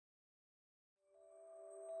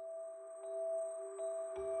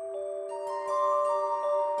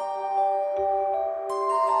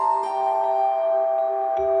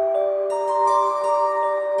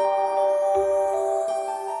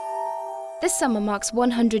This summer marks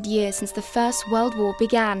 100 years since the First World War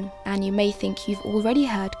began, and you may think you've already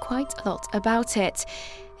heard quite a lot about it.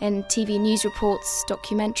 In TV news reports,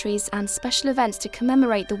 documentaries and special events to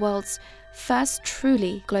commemorate the world's first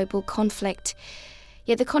truly global conflict.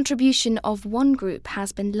 Yet the contribution of one group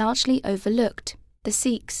has been largely overlooked, the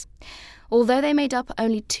Sikhs. Although they made up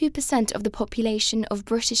only 2% of the population of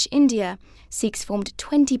British India, Sikhs formed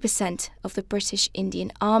 20% of the British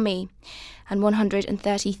Indian Army, and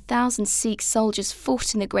 130,000 Sikh soldiers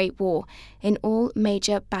fought in the Great War in all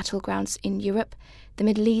major battlegrounds in Europe, the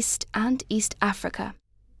Middle East and East Africa.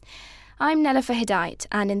 I'm Nelofer Hidayat,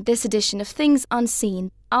 and in this edition of Things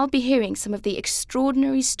Unseen, I'll be hearing some of the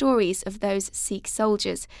extraordinary stories of those Sikh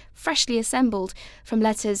soldiers, freshly assembled from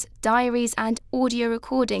letters, diaries and audio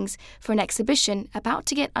recordings for an exhibition about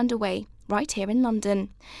to get underway right here in London.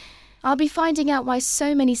 I'll be finding out why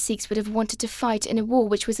so many Sikhs would have wanted to fight in a war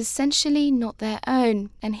which was essentially not their own,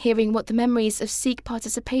 and hearing what the memories of Sikh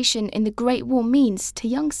participation in the Great War means to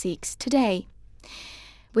young Sikhs today.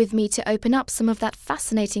 With me to open up some of that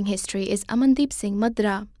fascinating history is Amandeep Singh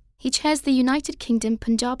Madra. He chairs the United Kingdom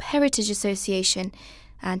Punjab Heritage Association,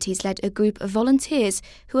 and he's led a group of volunteers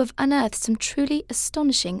who have unearthed some truly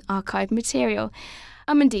astonishing archived material.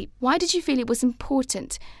 Amandeep, why did you feel it was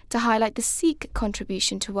important to highlight the Sikh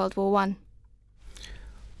contribution to World War I?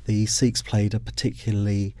 The Sikhs played a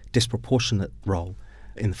particularly disproportionate role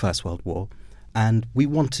in the First World War, and we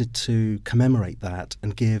wanted to commemorate that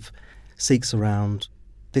and give Sikhs around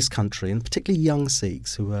this country, and particularly young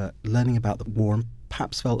Sikhs who were learning about the war and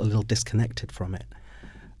perhaps felt a little disconnected from it,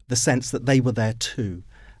 the sense that they were there too.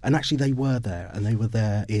 And actually they were there, and they were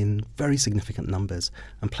there in very significant numbers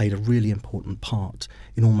and played a really important part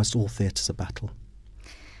in almost all theatres of battle.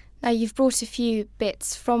 Now, you've brought a few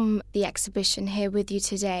bits from the exhibition here with you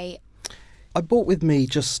today. I brought with me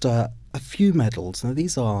just a few medals. Now,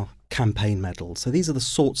 these are campaign medals. So these are the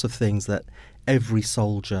sorts of things that every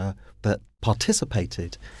soldier that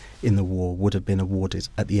participated in the war would have been awarded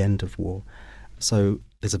at the end of war. So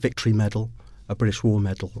there's a Victory Medal, a British War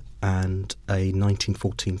Medal and a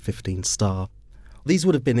 1914-15 Star. These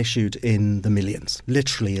would have been issued in the millions,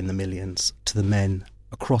 literally in the millions, to the men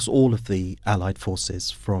across all of the Allied forces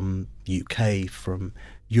from the UK, from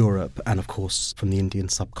Europe and of course from the Indian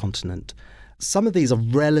subcontinent. Some of these are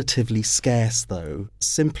relatively scarce though,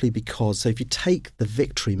 simply because, so if you take the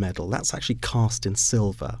Victory Medal, that's actually cast in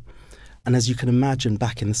silver. And as you can imagine,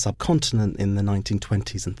 back in the subcontinent in the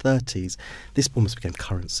 1920s and 30s, this almost became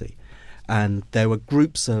currency. And there were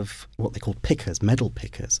groups of what they called pickers, medal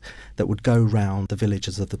pickers, that would go round the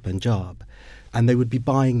villages of the Punjab. And they would be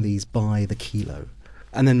buying these by the kilo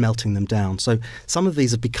and then melting them down. So some of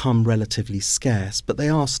these have become relatively scarce, but they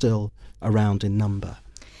are still around in number.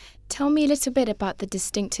 Tell me a little bit about the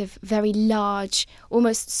distinctive, very large,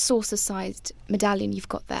 almost saucer-sized medallion you've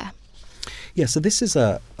got there. Yeah, so this is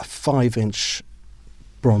a 5-inch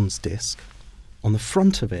bronze disc. On the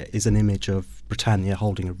front of it is an image of Britannia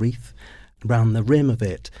holding a wreath. Around the rim of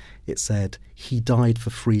it, it said, "He died for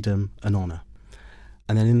freedom and honour."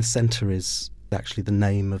 And then in the centre is actually the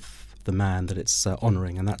name of the man that it's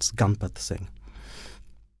honouring, and that's Ganpat Singh.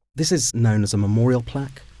 This is known as a memorial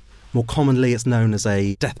plaque. More commonly, it's known as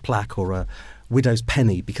a death plaque or a widow's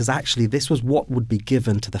penny, because actually this was what would be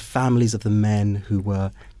given to the families of the men who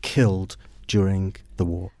were killed during the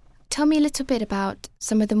war. Tell me a little bit about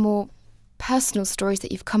some of the more personal stories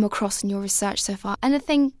that you've come across in your research so far.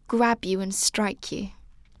 Anything grab you and strike you?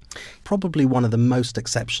 Probably one of the most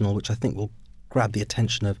exceptional, which I think will grab the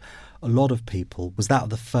attention of a lot of people, was that of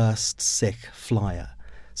the first Sikh flyer.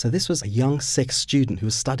 So this was a young Sikh student who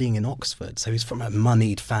was studying in Oxford. So he's from a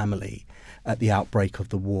moneyed family at the outbreak of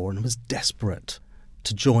the war and was desperate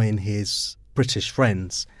to join his British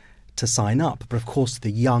friends to sign up. But of course the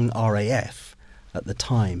young RAF at the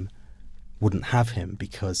time wouldn't have him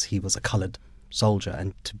because he was a coloured soldier,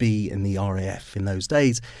 and to be in the RAF in those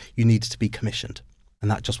days you needed to be commissioned, and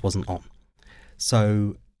that just wasn't on.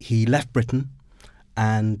 So he left Britain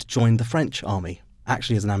and joined the French army,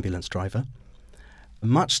 actually as an ambulance driver,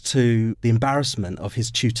 much to the embarrassment of his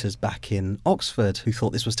tutors back in Oxford, who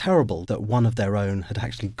thought this was terrible, that one of their own had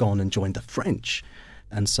actually gone and joined the French.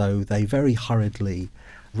 And so they very hurriedly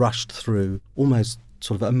rushed through almost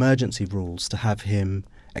sort of emergency rules to have him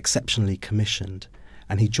exceptionally commissioned.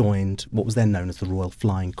 And he joined what was then known as the Royal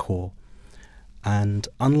Flying Corps. And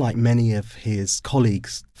unlike many of his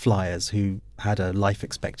colleagues, flyers, who had a life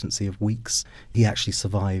expectancy of weeks, he actually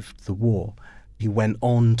survived the war. He went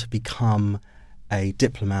on to become a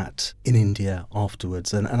diplomat in India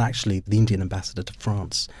afterwards, and actually the Indian ambassador to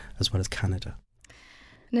France as well as Canada.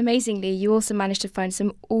 And amazingly, you also managed to find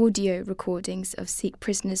some audio recordings of Sikh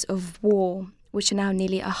prisoners of war, which are now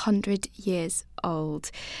nearly 100 years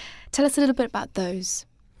old. Tell us a little bit about those.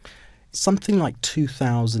 Something like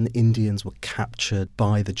 2,000 Indians were captured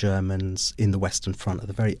by the Germans in the Western Front at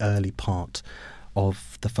the very early part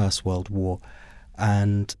of the First World War.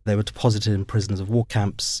 And they were deposited in prisoners of war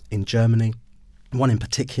camps in Germany, one in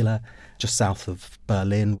particular just south of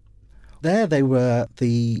Berlin. There they were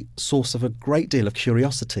the source of a great deal of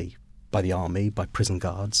curiosity by the army, by prison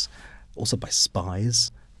guards, also by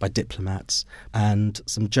spies, by diplomats, and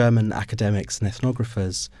some German academics and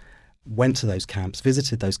ethnographers went to those camps,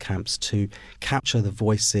 visited those camps to capture the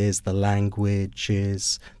voices, the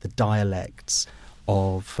languages, the dialects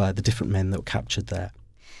of the different men that were captured there.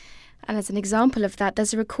 And as an example of that,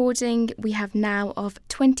 there's a recording we have now of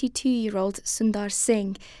 22-year-old Sundar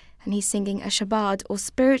Singh, and he's singing a Shabad or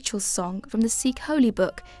spiritual song from the Sikh holy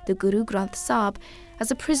book, the Guru Granth Sahib, as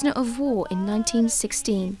a prisoner of war in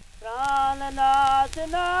 1916.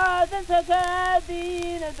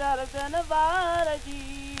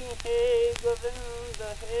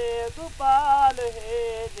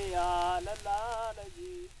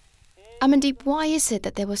 Amandeep, why is it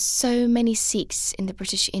that there were so many Sikhs in the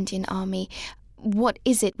British Indian Army? What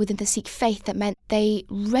is it within the Sikh faith that meant they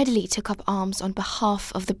readily took up arms on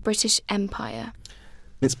behalf of the British Empire?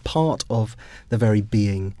 It's part of the very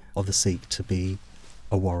being of the Sikh to be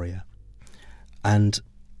a warrior. And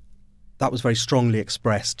that was very strongly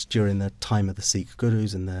expressed during the time of the Sikh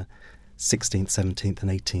gurus in the 16th, 17th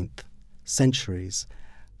and 18th centuries.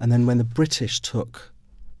 And then when the British took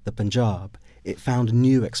the Punjab, it found a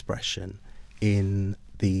new expression in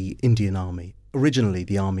the Indian Army. Originally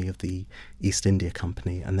the army of the East India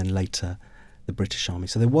Company and then later the British Army.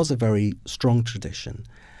 So there was a very strong tradition.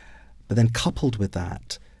 But then coupled with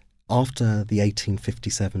that, after the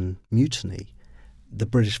 1857 mutiny, the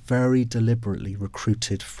British very deliberately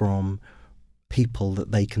recruited from people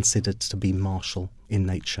that they considered to be martial in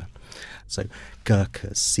nature. So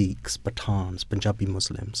Gurkhas, Sikhs, Pathans, Punjabi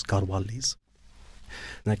Muslims, Garhwalis.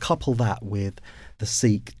 Now couple that with the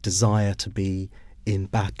Sikh desire to be in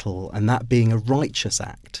battle, and that being a righteous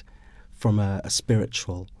act from a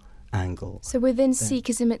spiritual angle. So within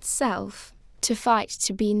Sikhism itself, to fight,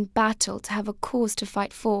 to be in battle, to have a cause to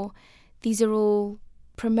fight for, these are all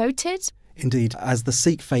promoted? Indeed, as the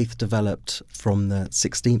Sikh faith developed from the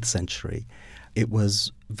 16th century, it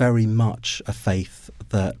was very much a faith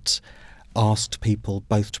that asked people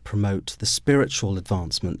both to promote the spiritual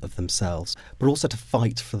advancement of themselves, but also to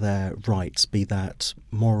fight for their rights, be that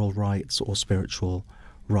moral rights or spiritual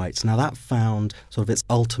rights. Now that found sort of its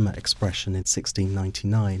ultimate expression in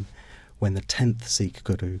 1699, when the 10th Sikh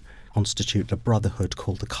Guru constituted a brotherhood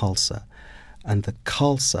called the Khalsa. And the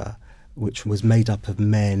Khalsa, which was made up of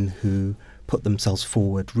men who put themselves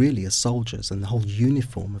forward really as soldiers, and the whole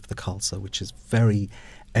uniform of the Khalsa, which is very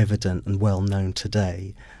evident and well known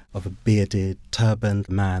today, of a bearded, turbaned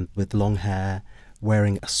man with long hair,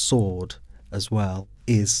 wearing a sword as well,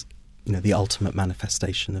 is, the ultimate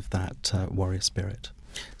manifestation of that warrior spirit.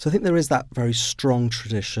 So I think there is that very strong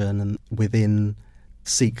tradition and within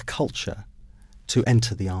Sikh culture to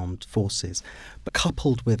enter the armed forces. But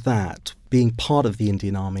coupled with that, being part of the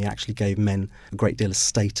Indian Army actually gave men a great deal of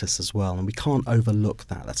status as well, and we can't overlook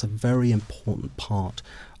that. That's a very important part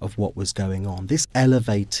of what was going on. This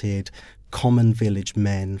elevated common village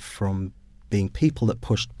men from being people that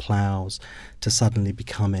pushed ploughs to suddenly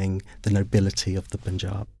becoming the nobility of the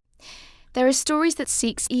Punjab. There are stories that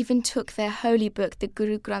Sikhs even took their holy book, the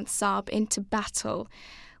Guru Granth Sahib, into battle.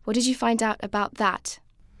 What did you find out about that?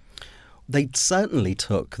 They certainly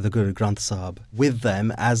took the Guru Granth Sahib with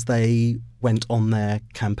them as they went on their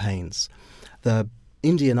campaigns. The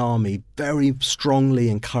Indian Army very strongly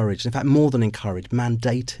encouraged, in fact more than encouraged,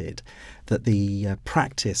 mandated that the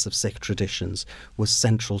practice of Sikh traditions was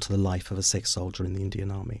central to the life of a Sikh soldier in the Indian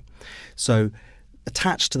Army. So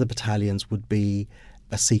attached to the battalions would be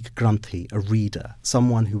a Sikh Granthi, a reader,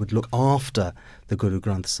 someone who would look after the Guru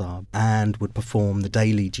Granth Sahib and would perform the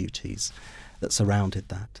daily duties that surrounded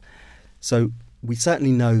that. So we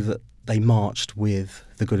certainly know that they marched with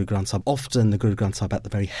the Guru Granth Sahib, often the Guru Granth Sahib at the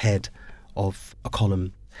very head of a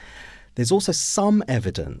column. There's also some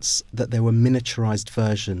evidence that there were miniaturized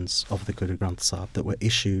versions of the Guru Granth Sahib that were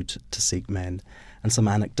issued to Sikh men, and some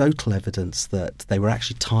anecdotal evidence that they were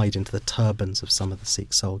actually tied into the turbans of some of the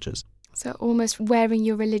Sikh soldiers. So almost wearing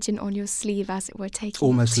your religion on your sleeve, as it were, taking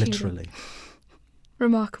almost it to literally. them.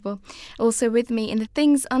 Remarkable. Also with me in the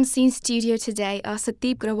Things Unseen studio today are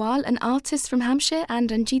Satdeep Grewal, an artist from Hampshire,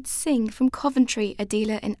 and Ranjit Singh from Coventry, a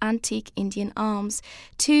dealer in antique Indian arms.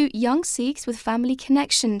 Two young Sikhs with family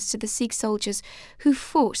connections to the Sikh soldiers who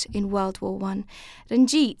fought in World War I.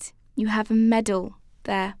 Ranjit, you have a medal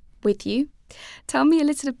there with you. Tell me a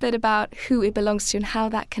little bit about who it belongs to and how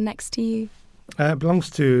that connects to you. It belongs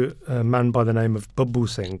to a man by the name of Babbu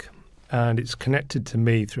Singh, and it's connected to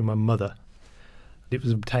me through my mother. It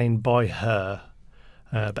was obtained by her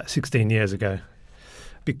about 16 years ago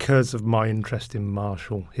because of my interest in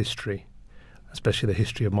martial history, especially the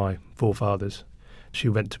history of my forefathers. She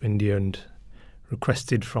went to India and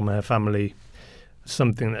requested from her family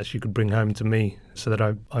something that she could bring home to me so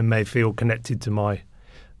that I may feel connected to my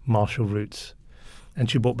martial roots. And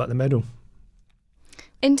she brought back the medal.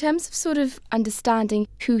 In terms of sort of understanding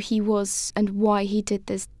who he was and why he did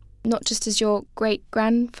this, not just as your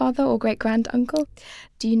great-grandfather or great-granduncle,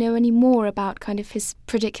 do you know any more about kind of his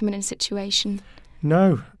predicament and situation?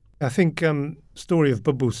 No. I think story of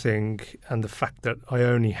Babbu Singh and the fact that I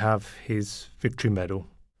only have his victory medal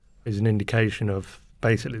is an indication of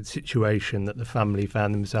basically the situation that the family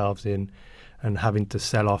found themselves in and having to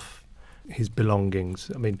sell off his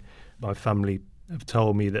belongings. I mean, my family have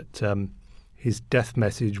told me that his death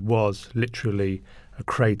message was literally a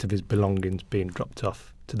crate of his belongings being dropped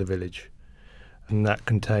off to the village. And that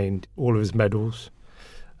contained all of his medals,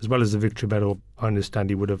 as well as the victory medal. I understand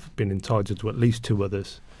he would have been entitled to at least two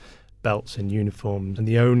others, belts and uniforms. And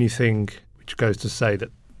the only thing which goes to say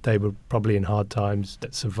that they were probably in hard times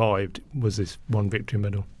that survived was this one victory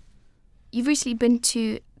medal. You've recently been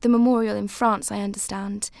to the memorial in France, I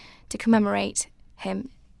understand, to commemorate him.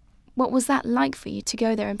 What was that like for you to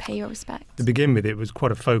go there and pay your respects? To begin with, it was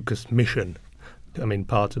quite a focused mission. I mean,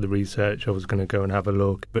 part of the research, I was going to go and have a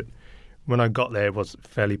look. But when I got there, it was a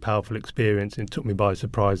fairly powerful experience. It took me by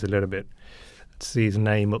surprise a little bit to see his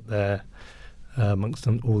name up there amongst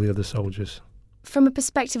all the other soldiers. From a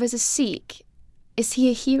perspective as a Sikh, is he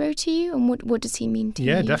a hero to you? And what does he mean to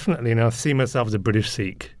you? Yeah, definitely. And I see myself as a British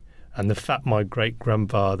Sikh. And the fact my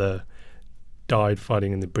great-grandfather died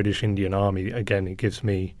fighting in the British Indian Army, again, it gives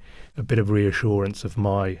me a bit of reassurance of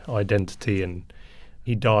my identity. And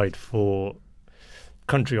he died for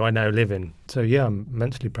country I now live in. So, yeah, I'm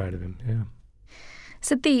immensely proud of him, yeah.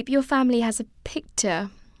 Satdeep, your family has a picture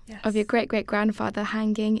of your great-great-grandfather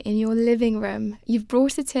hanging in your living room. You've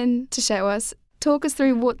brought it in to show us. Talk us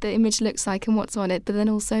through what the image looks like and what's on it, but then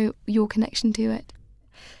also your connection to it.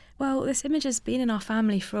 Well, this image has been in our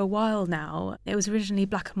family for a while now. It was originally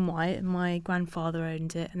black and white, and my grandfather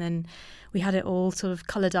owned it, and then we had it all sort of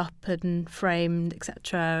coloured up and framed,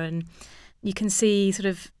 etc. And you can see sort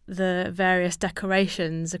of the various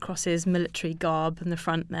decorations across his military garb in the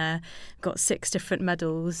front there. Got 6 different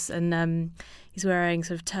medals, and he's wearing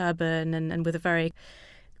sort of turban and with a very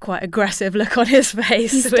quite aggressive look on his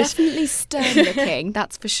face. He's definitely stern looking,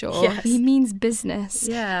 that's for sure. Yes. He means business.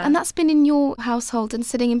 Yeah. And that's been in your household and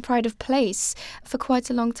sitting in pride of place for quite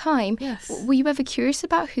a long time. Yes. Were you ever curious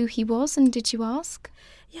about who he was, and did you ask?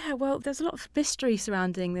 Yeah, well, there's a lot of mystery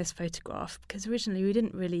surrounding this photograph because originally we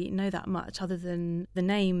didn't really know that much other than the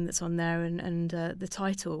name that's on there and the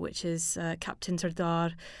title, which is Captain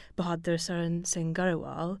Sardar Bahadur Saran Singh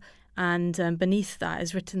Grewal. And beneath that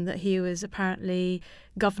is written that he was apparently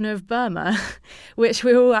governor of Burma, which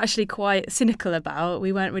we were all actually quite cynical about.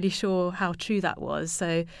 We weren't really sure how true that was.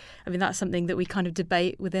 So, I mean, that's something that we kind of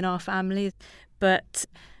debate within our family. But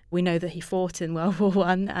we know that he fought in World War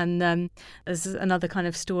I, and there's another kind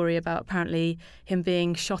of story about apparently him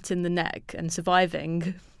being shot in the neck and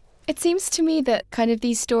surviving. It seems to me that kind of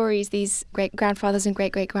these stories, these great-grandfathers and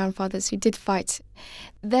great-great-grandfathers who did fight,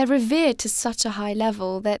 they're revered to such a high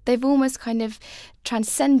level that they've almost kind of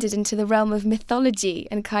transcended into the realm of mythology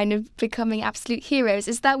and kind of becoming absolute heroes.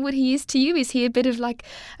 Is that what he is to you? Is he a bit of like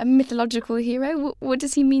a mythological hero? What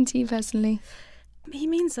does he mean to you personally? He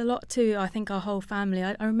means a lot to, I think, our whole family.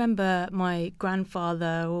 I remember my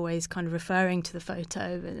grandfather always kind of referring to the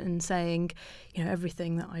photo and saying, you know,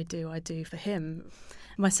 everything that I do for him.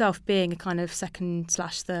 Myself being a kind of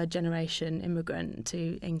 2nd/3rd generation immigrant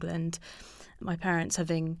to England, my parents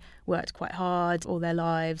having worked quite hard all their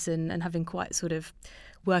lives and having quite sort of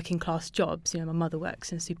working class jobs. You know, my mother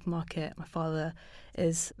works in a supermarket, my father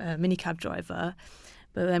is a minicab driver.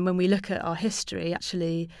 But then when we look at our history,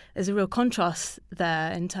 actually, there's a real contrast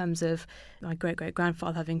there in terms of my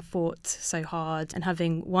great-great-grandfather having fought so hard and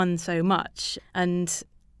having won so much. And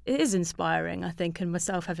it is inspiring, I think, and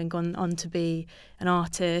myself having gone on to be an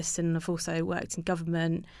artist and I've also worked in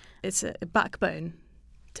government, it's a backbone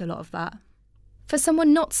to a lot of that. For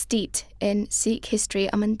someone not steeped in Sikh history,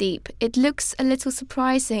 Amandeep, it looks a little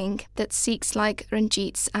surprising that Sikhs like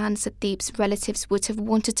Ranjit's and Satdeep's relatives would have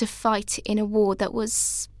wanted to fight in a war that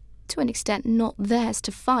was, to an extent, not theirs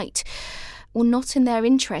to fight, or not in their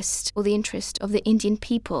interest or the interest of the Indian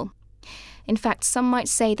people. In fact, some might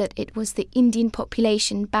say that it was the Indian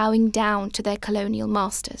population bowing down to their colonial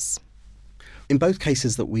masters. In both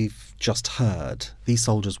cases that we've just heard, these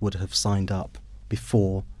soldiers would have signed up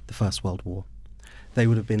before the First World War. They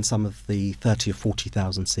would have been some of the 30 or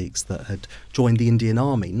 40,000 Sikhs that had joined the Indian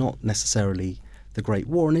Army, not necessarily the Great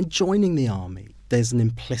War. And in joining the army, there's an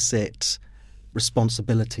implicit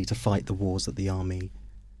responsibility to fight the wars that the army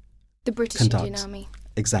The British conducts. Indian Army.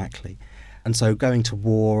 Exactly. And so going to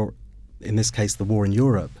war, in this case the war in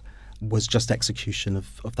Europe, was just execution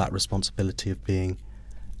of that responsibility of being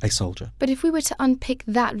a soldier. But if we were to unpick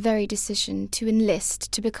that very decision to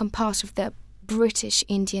enlist, to become part of the British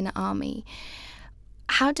Indian Army,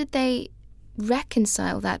 how did they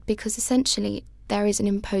reconcile that? Because essentially there is an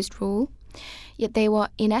imposed rule, yet they were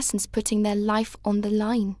in essence putting their life on the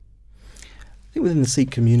line. I think within the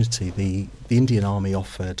Sikh community, the Indian Army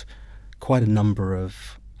offered quite a number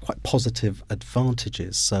of quite positive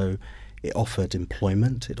advantages. So it offered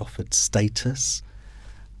employment, it offered status.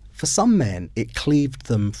 For some men, it cleaved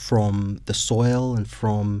them from the soil and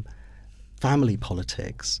from family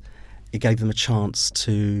politics. It gave them a chance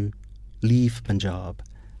to leave Punjab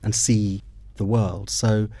and see the world.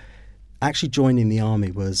 So actually joining the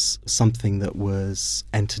army was something that was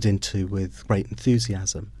entered into with great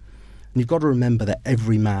enthusiasm. And you've got to remember that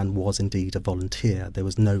every man was indeed a volunteer. There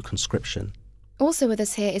was no conscription. Also with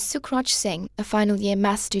us here is Sukhraj Singh, a final year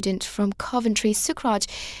maths student from Coventry. Sukhraj,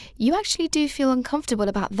 you actually do feel uncomfortable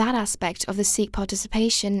about that aspect of the Sikh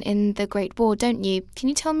participation in the Great War, don't you? Can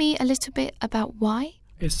you tell me a little bit about why?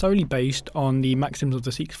 It's solely based on the maxims of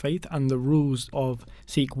the Sikh faith and the rules of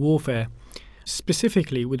Sikh warfare.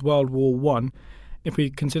 Specifically with World War I, if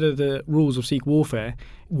we consider the rules of Sikh warfare,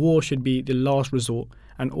 war should be the last resort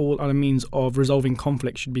and all other means of resolving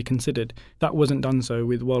conflict should be considered. That wasn't done so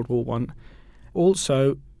with World War I.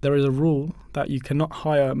 Also, there is a rule that you cannot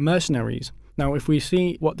hire mercenaries. Now, if we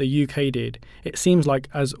see what the UK did, it seems like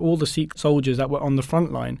as all the Sikh soldiers that were on the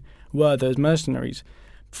front line were those mercenaries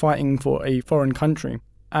fighting for a foreign country.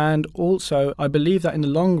 And also, I believe that in the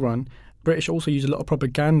long run, British also used a lot of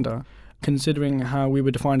propaganda, considering how we were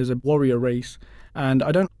defined as a warrior race. And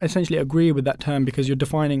I don't essentially agree with that term because you're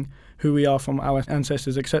defining who we are from our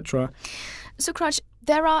ancestors, etc. Sukhraj,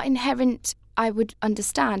 there are inherent, I would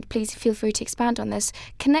understand, please feel free to expand on this,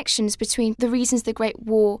 connections between the reasons the Great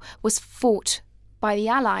War was fought by the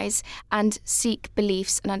Allies and Sikh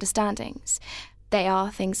beliefs and understandings. They are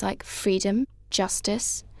things like freedom,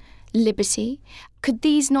 justice, liberty. Could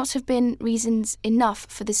these not have been reasons enough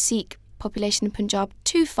for the Sikh population in Punjab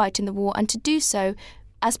to fight in the war and to do so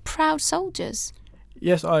as proud soldiers?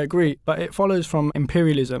 Yes, I agree, but it follows from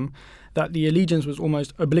imperialism that the allegiance was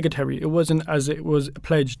almost obligatory. It wasn't as it was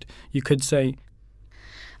pledged, you could say.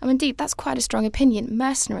 Indeed, that's quite a strong opinion.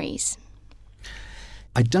 Mercenaries.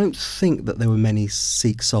 I don't think that there were many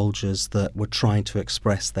Sikh soldiers that were trying to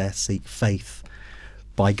express their Sikh faith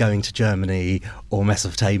by going to Germany or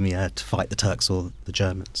Mesopotamia to fight the Turks or the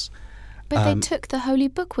Germans. But they took the holy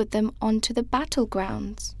book with them onto the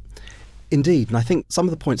battlegrounds. Indeed, and I think some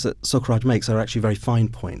of the points that Sukhraj makes are actually very fine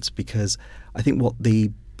points, because I think what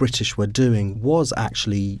the British were doing was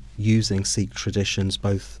actually using Sikh traditions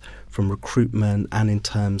both from recruitment and in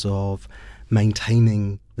terms of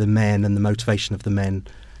maintaining the men and the motivation of the men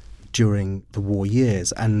during the war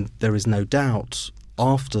years. And there is no doubt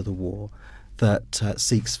after the war that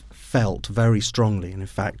Sikhs felt very strongly, and in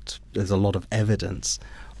fact there's a lot of evidence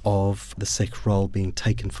of the Sikh role being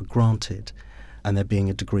taken for granted and there being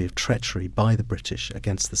a degree of treachery by the British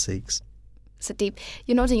against the Sikhs. Satdeep,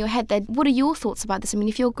 you're nodding your head there. What are your thoughts about this? I mean,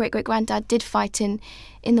 if your great-great-granddad did fight in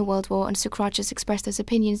the World War and Sukhraj has expressed those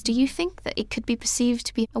opinions, do you think that it could be perceived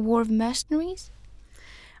to be a war of mercenaries?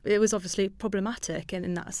 It was obviously problematic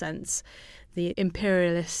in that sense. The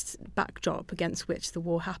imperialist backdrop against which the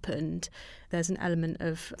war happened, there's an element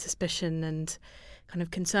of suspicion and kind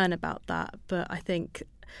of concern about that. But I think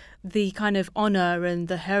the kind of honour and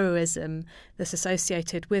the heroism that's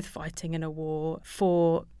associated with fighting in a war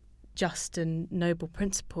for just and noble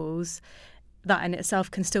principles, that in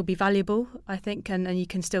itself can still be valuable, I think, and you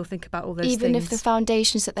can still think about all those things. Even if the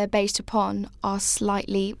foundations that they're based upon are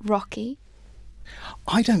slightly rocky?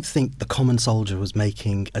 I don't think the common soldier was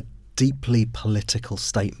making a deeply political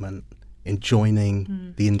statement in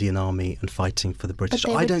joining the Indian Army and fighting for the British. But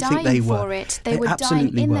they were I don't dying think they for were. it. They were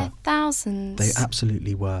dying in their thousands. They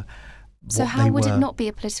absolutely were. So how would it not be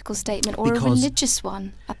a political statement or a religious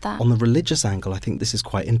one at that? On the religious angle, I think this is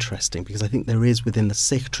quite interesting because I think there is within the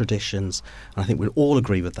Sikh traditions, and I think we'll all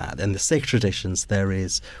agree with that, in the Sikh traditions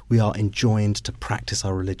we are enjoined to practice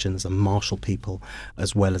our religion as a martial people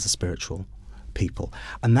as well as a spiritual people.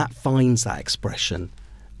 And that finds that expression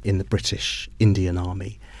in the British Indian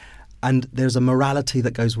Army. And there's a morality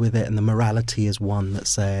that goes with it, and the morality is one that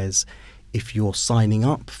says if you're signing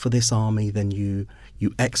up for this army, then you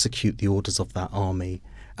execute the orders of that army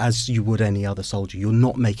as you would any other soldier. You're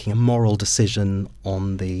not making a moral decision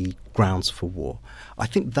on the grounds for war. I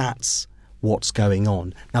think that's what's going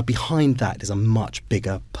on. Now, behind that is a much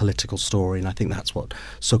bigger political story, and I think that's what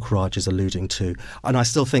Sukhraj is alluding to. And I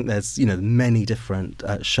still think there's many different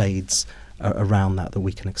shades around that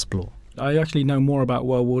we can explore. I actually know more about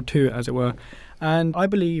World War II, as it were, and I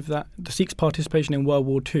believe that the Sikhs' participation in World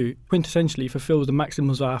War II quintessentially fulfills the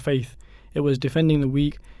maxims of our faith. It was defending the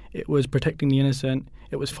weak, it was protecting the innocent,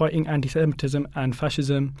 it was fighting anti-Semitism and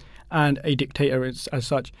fascism and a dictator as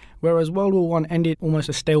such, whereas World War I ended almost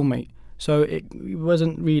a stalemate. So it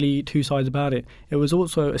wasn't really two sides about it. It was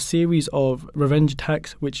also a series of revenge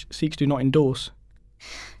attacks which Sikhs do not endorse.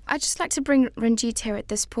 I'd just like to bring Ranjit here at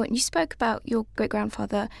this point. You spoke about your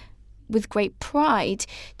great-grandfather with great pride.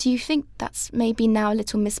 Do you think that's maybe now a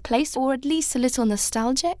little misplaced or at least a little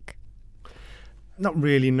nostalgic? Not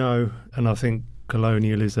really, no. And I think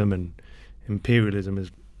colonialism and imperialism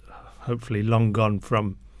is hopefully long gone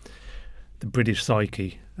from the British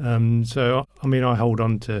psyche. So, I mean, I hold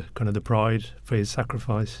on to kind of the pride for his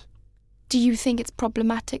sacrifice. Do you think it's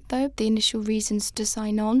problematic, though, the initial reasons to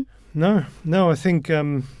sign on? No, I think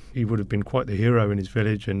he would have been quite the hero in his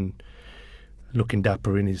village and looking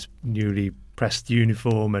dapper in his newly pressed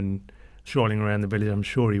uniform and strolling around the village. I'm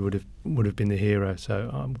sure he would have been the hero, so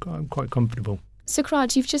I'm quite comfortable.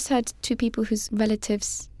 Sukhraj, you've just heard two people whose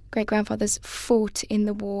relatives, great-grandfathers, fought in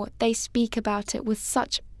the war. They speak about it with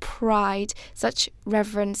such pride, such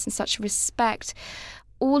reverence and such respect.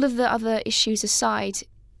 All of the other issues aside,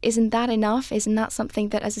 isn't that enough? Isn't that something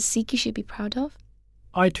that as a Sikh you should be proud of?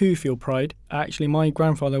 I too feel pride. Actually, my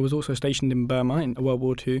grandfather was also stationed in Burma in World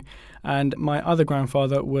War II, and my other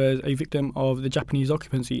grandfather was a victim of the Japanese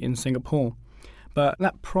occupancy in Singapore. But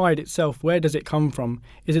that pride itself, where does it come from?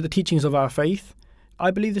 Is it the teachings of our faith? I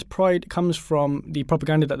believe this pride comes from the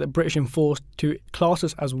propaganda that the British enforced to class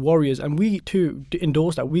us as warriors, and we too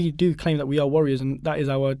endorse that. We do claim that we are warriors, and that is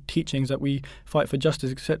our teachings, that we fight for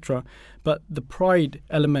justice, etc. But the pride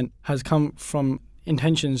element has come from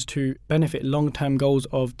intentions to benefit long-term goals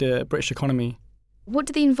of the British economy. What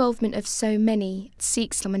did the involvement of so many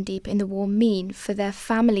Sikhs, Lamandeep, in the war mean for their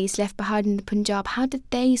families left behind in the Punjab? How did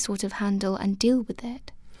they sort of handle and deal with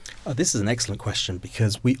it? This is an excellent question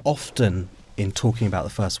because we often, in talking about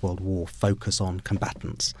the First World War, focus on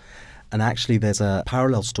combatants. And actually there's a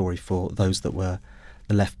parallel story for those that were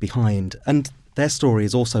left behind. And their story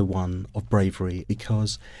is also one of bravery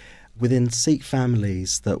because within Sikh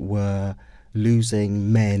families that were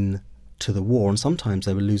losing men to the war, and sometimes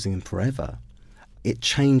they were losing them forever, it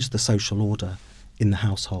changed the social order in the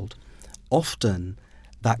household. Often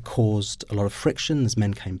that caused a lot of friction as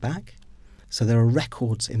men came back. So there are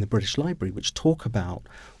records in the British Library which talk about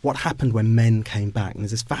what happened when men came back. And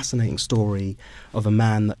there's this fascinating story of a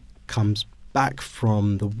man that comes back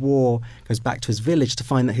from the war, goes back to his village to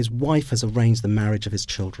find that his wife has arranged the marriage of his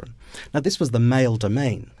children. Now, this was the male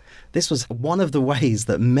domain. This was one of the ways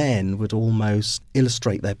that men would almost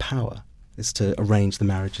illustrate their power, is to arrange the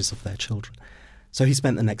marriages of their children. So he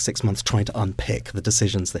spent the next 6 months trying to unpick the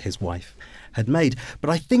decisions that his wife had made. But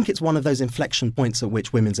I think it's one of those inflection points at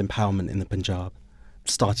which women's empowerment in the Punjab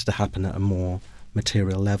started to happen at a more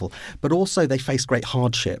material level. But also they faced great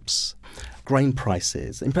hardships. Grain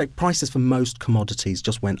prices, in fact, prices for most commodities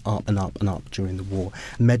just went up and up and up during the war.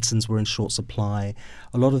 Medicines were in short supply.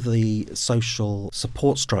 A lot of the social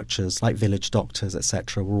support structures, like village doctors,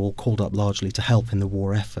 etc., were all called up largely to help in the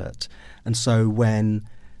war effort. And so when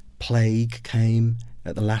plague came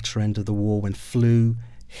at the latter end of the war, when flu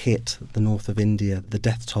hit the north of India, the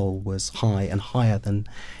death toll was high and higher than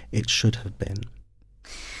it should have been.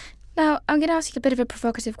 Now, I'm going to ask you a bit of a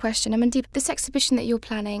provocative question. Amandeep, this exhibition that you're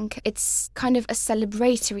planning, it's kind of a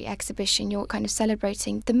celebratory exhibition. You're kind of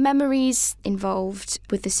celebrating the memories involved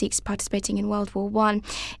with the Sikhs participating in World War I.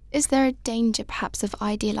 Is there a danger, perhaps, of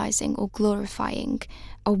idealising or glorifying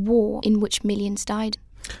a war in which millions died?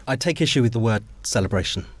 I take issue with the word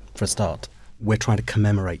celebration, for a start. We're trying to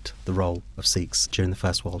commemorate the role of Sikhs during the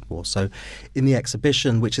First World War. So in the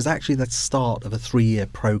exhibition, which is actually the start of a 3-year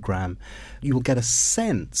programme, you will get a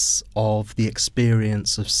sense of the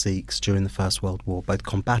experience of Sikhs during the First World War, both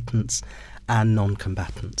combatants and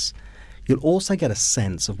non-combatants. You'll also get a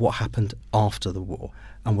sense of what happened after the war,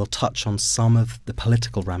 and we'll touch on some of the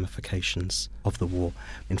political ramifications of the war.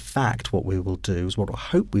 In fact, what we will do, is what I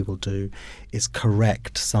hope we will do, is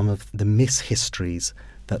correct some of the mishistories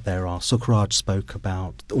that there are. Sukhraj spoke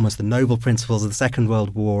about almost the noble principles of the Second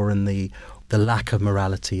World War and the lack of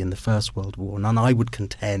morality in the First World War. And I would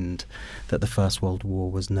contend that the First World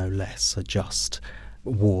War was no less a just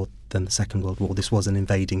war than the Second World War. This was an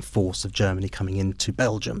invading force of Germany coming into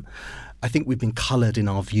Belgium. I think we've been coloured in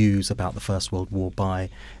our views about the First World War by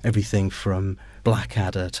everything from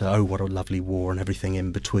Blackadder to, oh, what a lovely war, and everything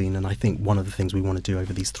in between. And I think one of the things we want to do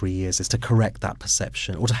over these 3 years is to correct that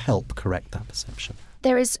perception, or to help correct that perception.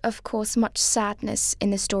 There is, of course, much sadness in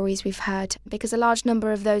the stories we've heard, because a large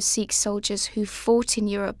number of those Sikh soldiers who fought in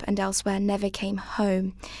Europe and elsewhere never came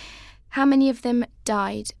home. How many of them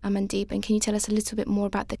died, Amandeep, and can you tell us a little bit more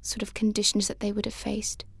about the sort of conditions that they would have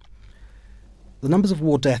faced? The numbers of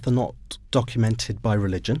war death are not documented by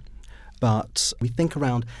religion, but we think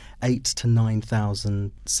around 8,000 to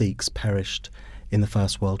 9,000 Sikhs perished in the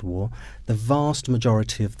First World War. The vast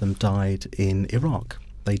majority of them died in Iraq.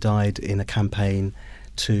 They died in a campaign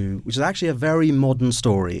which is actually a very modern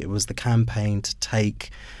story. It was the campaign to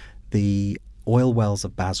take the oil wells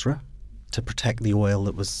of Basra, to protect the oil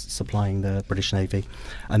that was supplying the British Navy,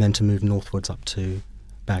 and then to move northwards up to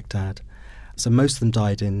Baghdad. So most of them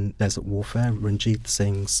died in desert warfare. Ranjit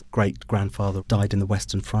Singh's great-grandfather died in the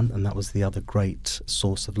Western Front, and that was the other great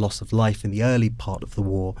source of loss of life in the early part of the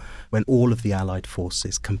war, when all of the Allied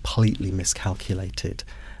forces completely miscalculated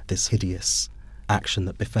this hideous action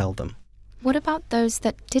that befell them. What about those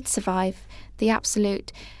that did survive the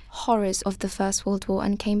absolute horrors of the First World War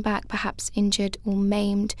and came back perhaps injured or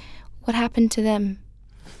maimed? What happened to them?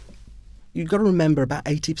 You've got to remember about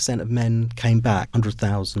 80% of men came back.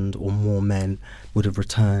 100,000 or more men would have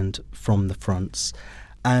returned from the fronts.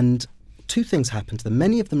 And two things happened to them.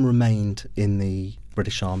 Many of them remained in the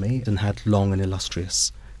British Army and had long and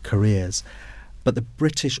illustrious careers. But the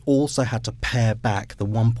British also had to pare back the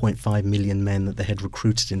 1.5 million men that they had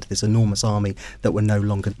recruited into this enormous army that were no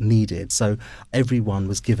longer needed. So everyone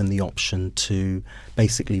was given the option to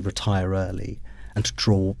basically retire early and to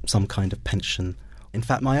draw some kind of pension. In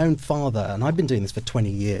fact, my own father, and I've been doing this for 20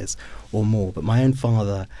 years or more, but my own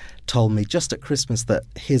father told me just at Christmas that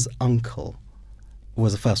his uncle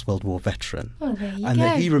was a First World War veteran. Oh, there you and go.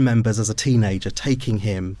 that he remembers as a teenager taking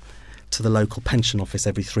him to the local pension office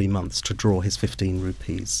every 3 months to draw his 15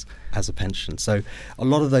 rupees as a pension. So a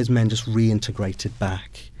lot of those men just reintegrated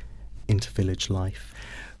back into village life.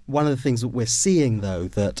 One of the things that we're seeing, though,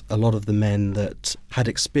 that a lot of the men that had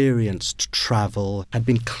experienced travel, had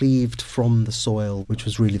been cleaved from the soil, which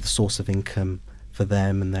was really the source of income for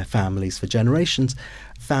them and their families for generations,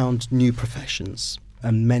 found new professions.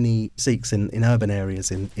 And many Sikhs in urban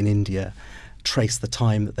areas in India trace the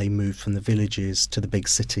time that they moved from the villages to the big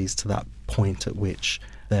cities to that point at which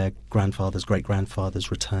their grandfathers,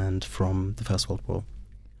 great-grandfathers returned from the First World War.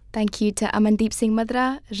 Thank you to Amandeep Singh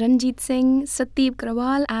Madra, Ranjit Singh, Satdeep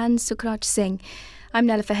Grawal and Sukhraj Singh. I'm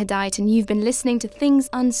Nelofer Hidayat, and you've been listening to Things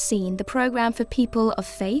Unseen, the programme for people of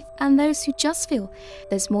faith and those who just feel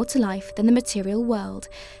there's more to life than the material world.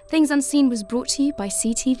 Things Unseen was brought to you by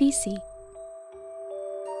CTVC.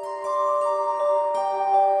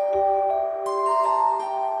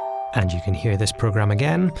 And you can hear this programme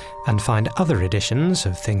again and find other editions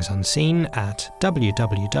of Things Unseen at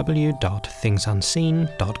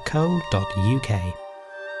www.thingsunseen.co.uk.